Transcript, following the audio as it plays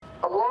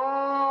मेरा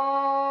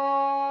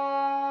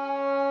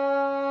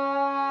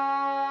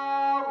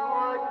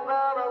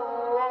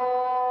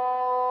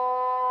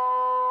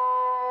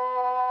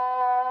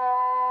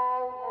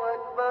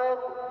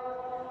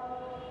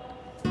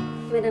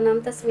नाम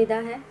तस्मीदा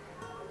है।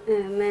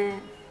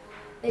 मैं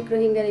एक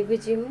रोहिंग्या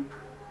रिफ्यूजी हूँ।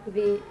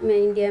 अभी मैं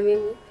इंडिया में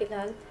हूँ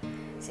फ़िलहाल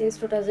सिंस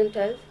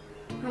 2012।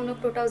 हम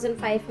लोग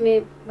 2005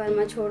 में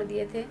बर्मा छोड़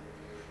दिए थे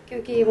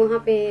क्योंकि वहाँ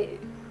पे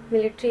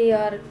मिलिट्री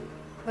और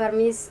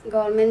बर्मीज़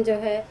गवर्नमेंट जो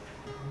है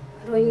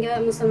रोहिंग्या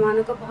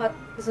मुसलमानों को बहुत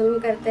जुल्म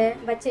करते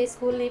हैं। बच्चे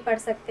स्कूल नहीं पढ़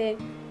सकते,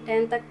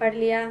 10th तक पढ़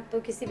लिया तो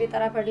किसी भी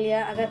तरह पढ़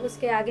लिया, अगर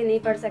उसके आगे नहीं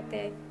पढ़ सकते,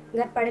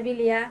 अगर पढ़ भी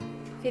लिया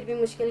फिर भी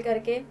मुश्किल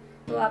करके,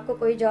 तो आपको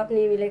कोई जॉब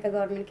नहीं मिलेगा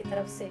गवर्नमेंट की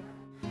तरफ से।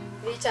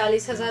 अभी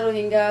 40,000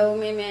 रोहिंग्याओं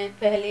में मैं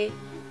पहले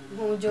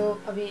हूँ जो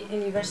अभी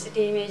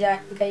यूनिवर्सिटी में जा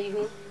गई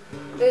हूँ,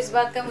 तो इस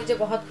बात का मुझे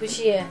बहुत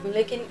खुशी है।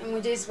 लेकिन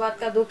मुझे इस बात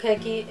का दुख है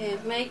कि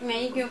मैं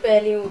ही क्यों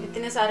पहली हूँ।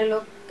 इतने सारे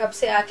लोग कब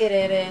से आके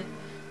रह रहे हैं,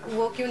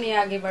 वो क्यों नहीं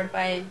आगे बढ़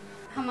पाए।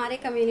 हमारे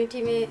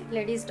कम्युनिटी में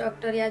लेडीज़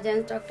डॉक्टर या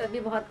जेंट्स डॉक्टर भी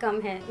बहुत कम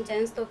है।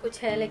 जेंट्स तो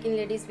कुछ है लेकिन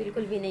लेडीज़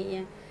बिल्कुल भी नहीं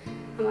है।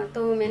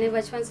 तो मैंने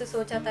बचपन से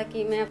सोचा था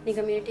कि मैं अपनी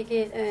कम्युनिटी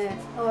के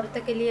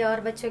औरतों के लिए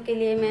और बच्चों के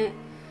लिए मैं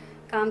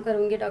काम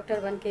करूँगी डॉक्टर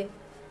बन के,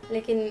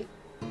 लेकिन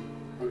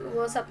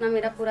वो सपना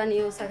मेरा पूरा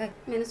नहीं हो सका।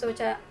 मैंने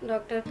सोचा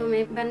डॉक्टर तो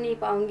मैं बन नहीं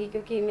पाऊँगी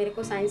क्योंकि मेरे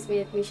को साइंस में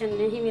एडमिशन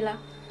नहीं मिला।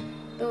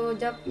 तो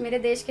जब मेरे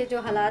देश के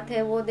जो हालात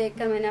है वो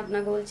देखकर मैंने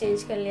अपना गोल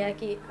चेंज कर लिया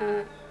कि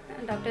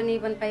डॉक्टर नहीं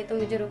बन पाई तो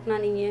मुझे रुकना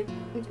नहीं है,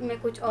 मैं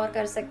कुछ और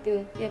कर सकती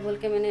हूँ, ये बोल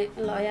के मैंने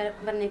लॉयर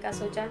बनने का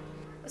सोचा।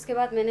 उसके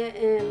बाद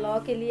मैंने लॉ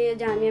के लिए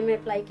जामिया में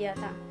अप्लाई किया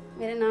था।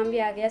 मेरा नाम भी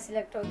आ गया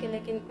सिलेक्ट होके,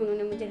 लेकिन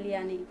उन्होंने मुझे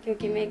लिया नहीं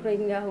क्योंकि मैं एक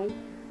रोहिंग्या हूँ,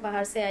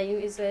 बाहर से आई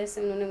हूँ, इस वजह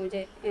से उन्होंने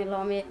मुझे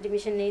लॉ में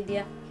एडमिशन नहीं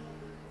दिया।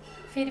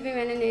 फिर भी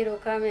मैंने नहीं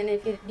रोका, मैंने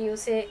फिर DU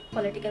से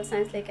पॉलिटिकल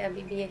साइंस लेकर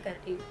अभी BA कर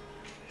रही हूँ।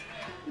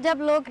 जब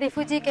लोग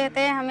रिफ्यूजी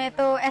कहते हैं हमें,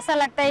 तो ऐसा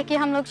लगता है कि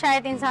हम लोग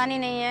शायद इंसान ही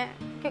नहीं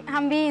है।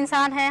 हम भी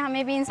इंसान हैं,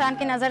 हमें भी इंसान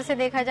की नज़र से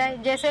देखा जाए।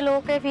 जैसे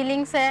लोगों के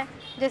फीलिंग्स है,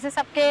 जैसे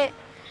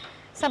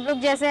सब लोग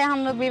जैसे हैं,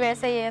 हम लोग भी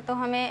वैसे ही है। तो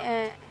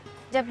हमें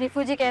जब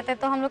रिफ्यूजी कहते हैं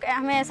तो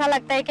हमें ऐसा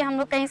लगता है कि हम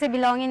लोग कहीं से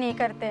बिलोंग ही नहीं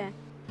करते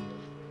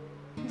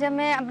हैं। जब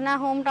मैं अपना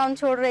होम टाउन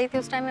छोड़ रही थी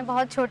उस टाइम मैं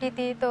बहुत छोटी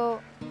थी,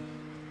 तो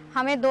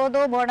हमें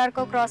दो बॉर्डर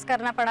को क्रॉस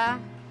करना पड़ा।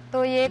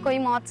 तो ये कोई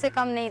मौत से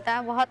कम नहीं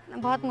था,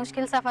 बहुत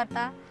मुश्किल सफ़र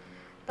था।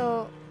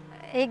 तो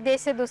एक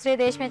देश से दूसरे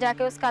देश में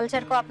जाके उस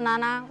कल्चर को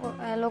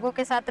अपनाना, लोगों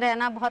के साथ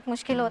रहना बहुत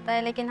मुश्किल होता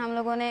है, लेकिन हम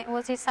लोगों ने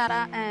वो चीज़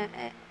सारा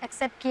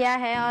एक्सेप्ट किया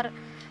है और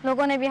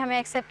लोगों ने भी हमें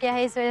एक्सेप्ट किया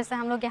है। इस वजह से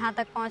हम लोग यहाँ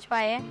तक पहुँच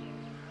पाए।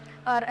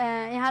 और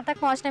यहाँ तक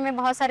पहुँचने में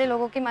बहुत सारे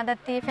लोगों की मदद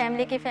थी,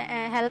 फैमिली की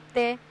हेल्प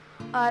थे।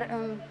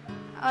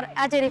 और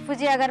एज ए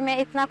रिफ्यूजी अगर मैं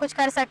इतना कुछ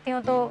कर सकती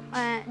हूँ तो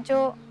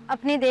जो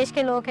अपने देश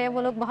के लोग हैं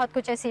वो लोग बहुत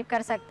कुछ अचीव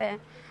कर सकते हैं।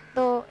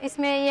 तो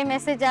इसमें ये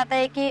मैसेज जाता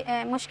है कि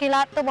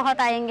मुश्किलात तो बहुत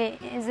आएंगे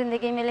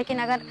ज़िंदगी में, लेकिन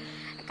अगर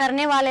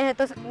करने वाले हैं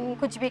तो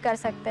कुछ भी कर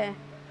सकते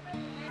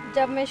हैं।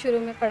 जब मैं शुरू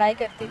में पढ़ाई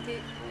करती थी,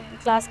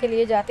 क्लास के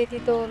लिए जाती थी,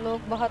 तो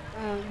लोग बहुत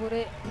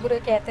बुरे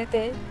कहते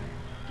थे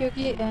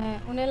क्योंकि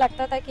उन्हें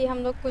लगता था कि हम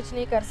लोग कुछ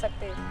नहीं कर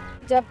सकते।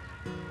 जब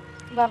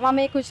बर्मा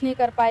में कुछ नहीं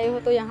कर पाए हो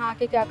तो यहाँ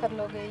आके क्या कर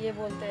लोगे, ये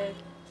बोलते हैं।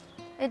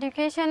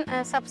 एजुकेशन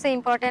सबसे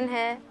इम्पोर्टेंट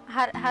है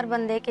हर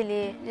बंदे के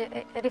लिए,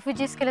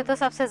 रिफ्यूजीज़ के लिए तो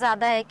सबसे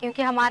ज़्यादा है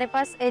क्योंकि हमारे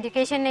पास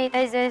एजुकेशन नहीं था,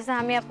 इस वजह से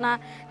हमें अपना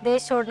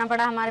देश छोड़ना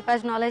पड़ा। हमारे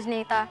पास नॉलेज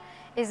नहीं था,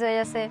 इस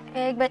वजह से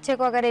एक बच्चे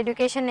को अगर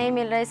एजुकेशन नहीं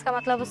मिल रहा है इसका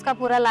मतलब उसका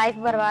पूरा लाइफ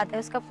बर्बाद है,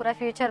 उसका पूरा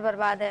फ्यूचर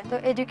बर्बाद है। तो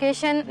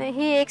एजुकेशन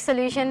ही एक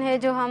सोल्यूशन है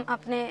जो हम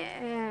अपने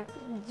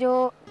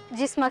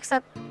जिस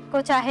मकसद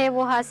को चाहे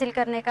वो हासिल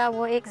करने का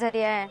वो एक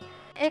ज़रिया है।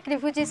 एक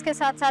रिफ्यूजीज़ के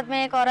साथ साथ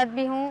मैं एक औरत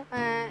भी हूँ,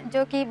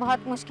 जो कि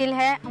बहुत मुश्किल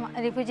है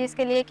रिफ्यूजीज़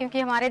के लिए क्योंकि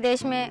हमारे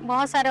देश में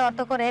बहुत सारे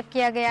औरतों को रेप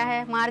किया गया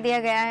है, मार दिया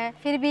गया है।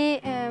 फिर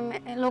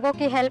भी लोगों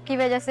की हेल्प की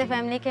वजह से,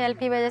 फैमिली की हेल्प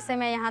की वजह से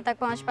मैं यहाँ तक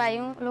पहुँच पाई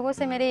हूँ। लोगों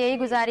से मेरी यही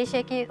गुजारिश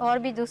है कि और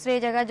भी दूसरी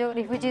जगह जो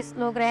रिफ्यूजीज़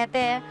लोग रहते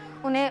हैं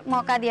उन्हें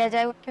मौका दिया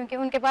जाए क्योंकि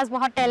उनके पास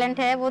बहुत टैलेंट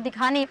है, वो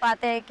दिखा नहीं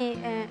पाते हैं कि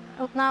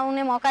उतना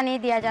उन्हें मौका नहीं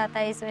दिया जाता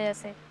है इस वजह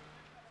से।